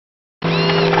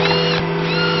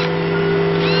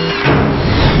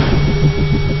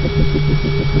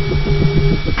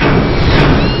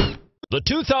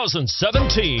The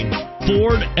 2017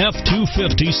 Ford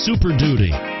F-250 Super Duty.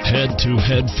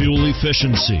 Head-to-head fuel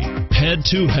efficiency,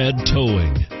 head-to-head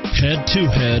towing,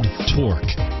 head-to-head torque.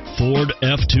 Ford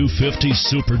F-250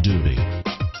 Super Duty.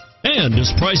 And is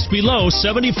priced below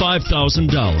 $75,000.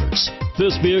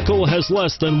 This vehicle has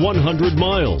less than 100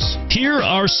 miles. Here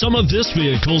are some of this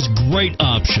vehicle's great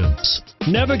options: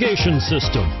 navigation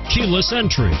system, keyless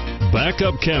entry,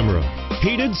 backup camera,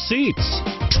 heated seats,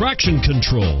 traction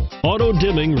control,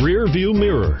 auto-dimming rear view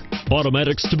mirror,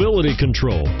 automatic stability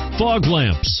control, fog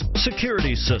lamps,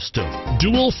 security system,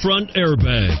 dual front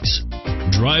airbags.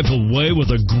 Drive away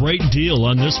with a great deal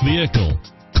on this vehicle.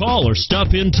 Call or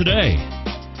stop in today.